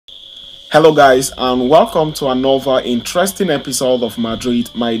Hello guys, and welcome to another interesting episode of Madrid,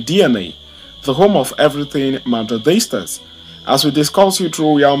 My DNA, the home of everything Madridistas, as we discuss you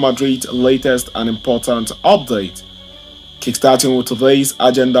through Real Madrid's latest and important update. Kickstarting with today's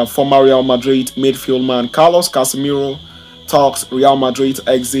agenda, former Real Madrid midfield man Carlos Casemiro talks Real Madrid's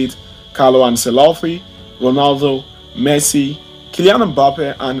exit, Carlo Ancelotti, Ronaldo, Messi, Kylian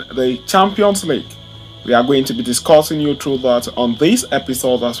Mbappe and the Champions League. We are going to be discussing you through that on this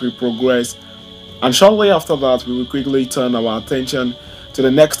episode as we progress, and shortly after that we will quickly turn our attention to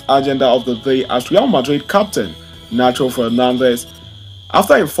the next agenda of the day as Real Madrid captain Nacho Fernandez,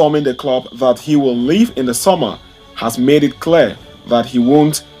 after informing the club that he will leave in the summer, has made it clear that he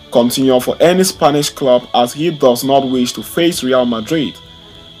won't continue for any Spanish club as he does not wish to face Real Madrid.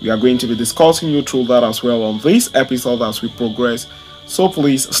 We are going to be discussing you through that as well on this episode as we progress. So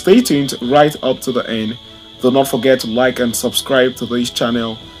please stay tuned right up to the end. Do not forget to like and subscribe to this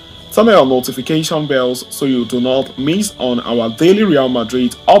channel. Turn on your notification bells so you do not miss on our daily Real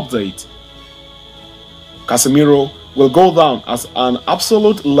Madrid update. Casemiro will go down as an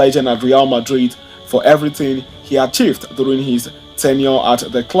absolute legend at Real Madrid for everything he achieved during his tenure at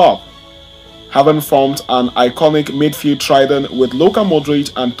the club. Having formed an iconic midfield trident with Luka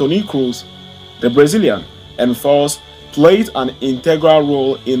Modric and Toni Kroos, the Brazilian enforced played an integral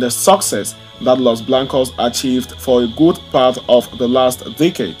role in the success that Los Blancos achieved for a good part of the last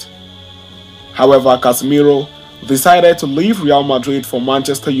decade. However, Casemiro decided to leave Real Madrid for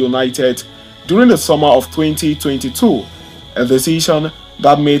Manchester United during the summer of 2022, a decision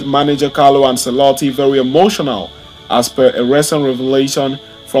that made manager Carlo Ancelotti very emotional, as per a recent revelation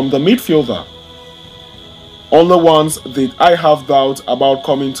from the midfielder. Only once did I have doubt about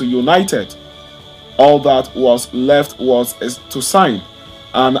coming to United. All that was left was to sign,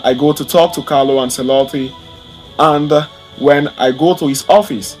 and I go to talk to Carlo Ancelotti, and when I go to his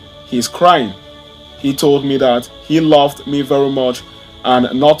office, he's crying. He told me that he loved me very much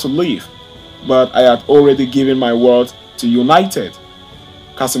and not to leave, but I had already given my word to United,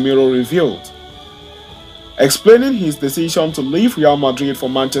 Casemiro revealed. Explaining his decision to leave Real Madrid for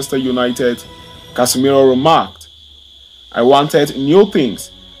Manchester United, Casemiro remarked, "I wanted new things,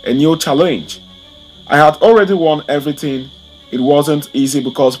 a new challenge. I had already won everything. It wasn't easy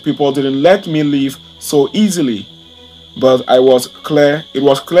because people didn't let me leave so easily. But it was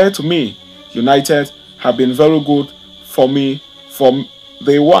clear to me, United have been very good for me from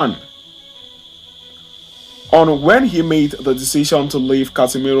day one." On when he made the decision to leave,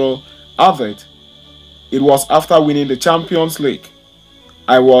 Casemiro added, "It was after winning the Champions League.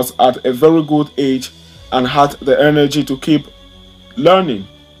 I was at a very good age and had the energy to keep learning."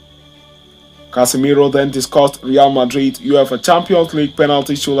 Casemiro then discussed Real Madrid UEFA Champions League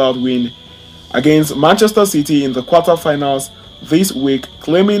penalty shootout win against Manchester City in the quarterfinals this week,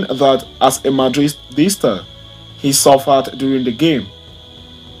 claiming that as a Madridista, he suffered during the game.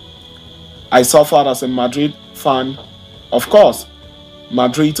 "I suffered as a Madrid fan. Of course,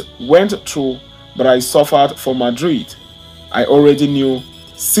 Madrid went through, but I suffered for Madrid. I already knew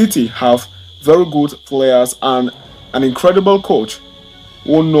City have very good players and an incredible coach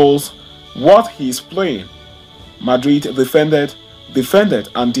who knows what he is playing. Madrid defended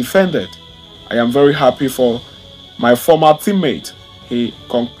and defended. I am very happy for my former teammate," he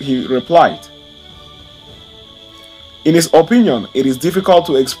replied. In his opinion, it is difficult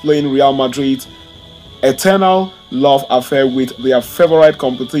to explain Real Madrid's eternal love affair with their favorite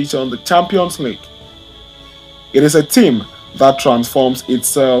competition, the Champions League. It is a team that transforms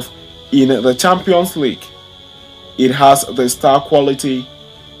itself in the Champions League. It has the star quality,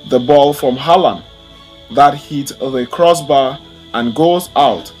 the ball from Haaland that hit the crossbar and goes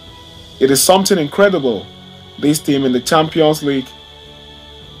out. It is something incredible. This team in the Champions League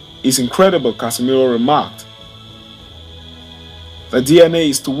is incredible," Casemiro remarked. "The DNA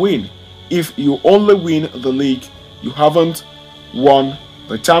is to win. If you only win the league, you haven't won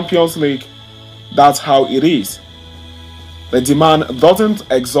the Champions League. That's how it is. The demand doesn't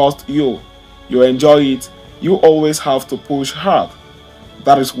exhaust you. You enjoy it. You always have to push hard.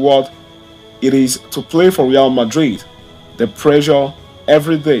 That is what it is to play for Real Madrid. The pressure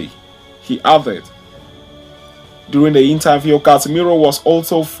every day," he added. During the interview, Casemiro was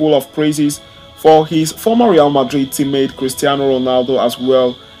also full of praises for his former Real Madrid teammate Cristiano Ronaldo as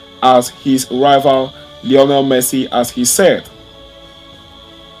well as his rival Lionel Messi, as he said,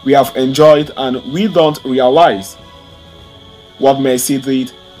 "We have enjoyed and we don't realize what Messi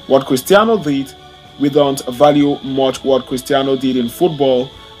did, what Cristiano did. We don't value much what Cristiano did in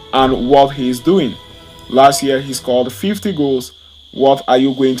football and what he is doing. Last year he scored 50 goals. What are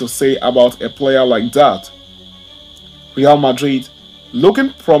you going to say about a player like that?" Real Madrid looking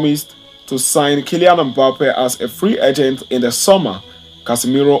promised to sign Kylian Mbappe as a free agent in the summer,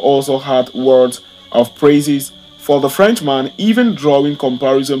 Casemiro also had words of praises for the Frenchman, even drawing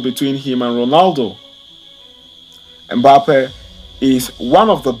comparison between him and Ronaldo. Mbappe is one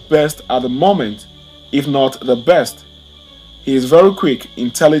of the best at the moment, if not the best. He is very quick,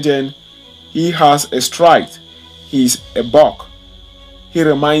 intelligent, he has a stride, he's a buck. He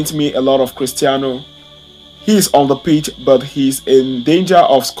reminds me a lot of Cristiano. He is on the pitch, but he's in danger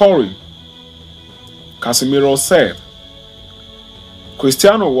of scoring, Casemiro said.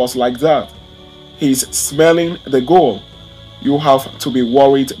 Cristiano was like that. He's smelling the goal. You have to be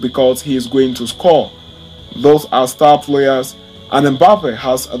worried because he is going to score. Those are star players, and Mbappe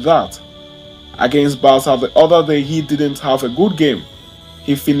has that. Against Barca the other day, he didn't have a good game.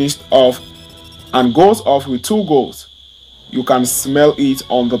 He finished off and goes off with 2 goals. You can smell it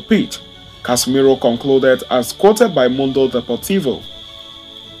on the pitch, Casemiro concluded, as quoted by Mundo Deportivo.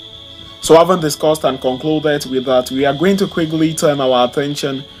 So having discussed and concluded with that, we are going to quickly turn our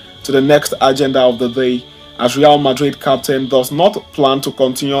attention to the next agenda of the day, as Real Madrid captain does not plan to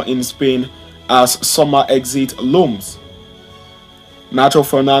continue in Spain as summer exit looms. Nacho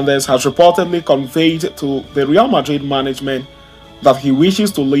Fernandez has reportedly conveyed to the Real Madrid management that he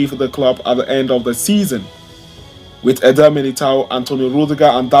wishes to leave the club at the end of the season. With Eder Militao, Antonio Rudiger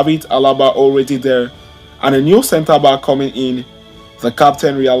and David Alaba already there, and a new centre-back coming in, the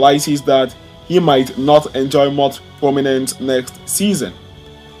captain realizes that he might not enjoy much prominence next season.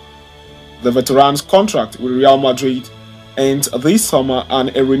 The veteran's contract with Real Madrid ends this summer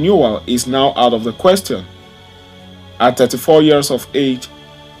and a renewal is now out of the question. At 34 years of age,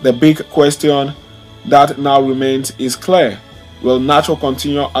 the big question that now remains is clear. Will Nacho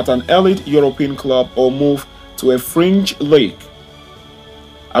continue at an elite European club or move to a fringe league?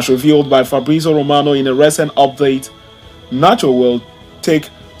 As revealed by Fabrizio Romano in a recent update, Nacho will take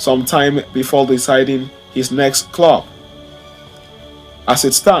some time before deciding his next club. As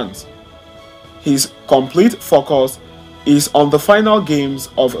it stands, his complete focus is on the final games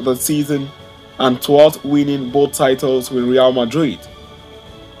of the season and towards winning both titles with Real Madrid.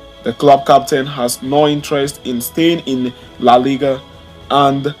 The club captain has no interest in staying in La Liga,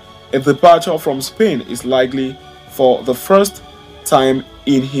 and a departure from Spain is likely for the first time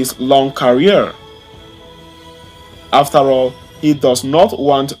in his long career. After all, he does not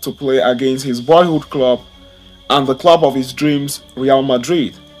want to play against his boyhood club and the club of his dreams, Real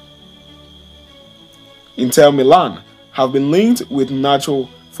Madrid. Inter Milan have been linked with Nacho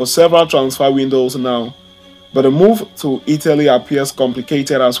for several transfer windows now, but the move to Italy appears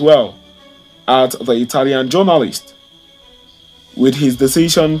complicated as well, at the Italian journalist. With his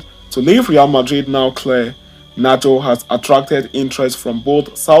decision to leave Real Madrid now clear, Nacho has attracted interest from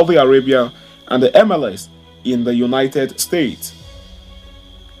both Saudi Arabia and the MLS in the United States.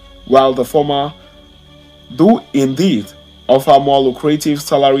 While the former do indeed offer more lucrative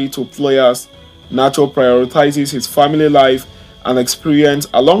salary to players, Nacho prioritizes his family life and experience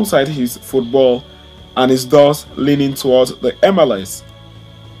alongside his football and is thus leaning towards the MLS.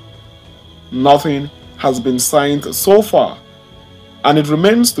 Nothing has been signed so far, and it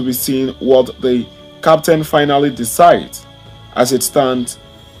remains to be seen what the captain finally decides. As it stands,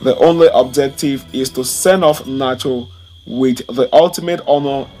 the only objective is to send off Nacho with the ultimate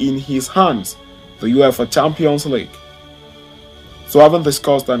honor in his hands, the UEFA Champions League. So having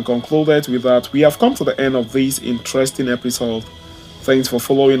discussed and concluded with that, we have come to the end of this interesting episode. Thanks for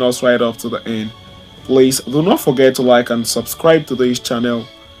following us right up to the end. Please do not forget to like and subscribe to this channel.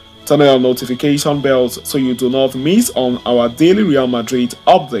 Turn on your notification bells so you do not miss on our daily Real Madrid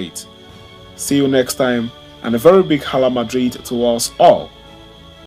update. See you next time, and a very big Hala Madrid to us all.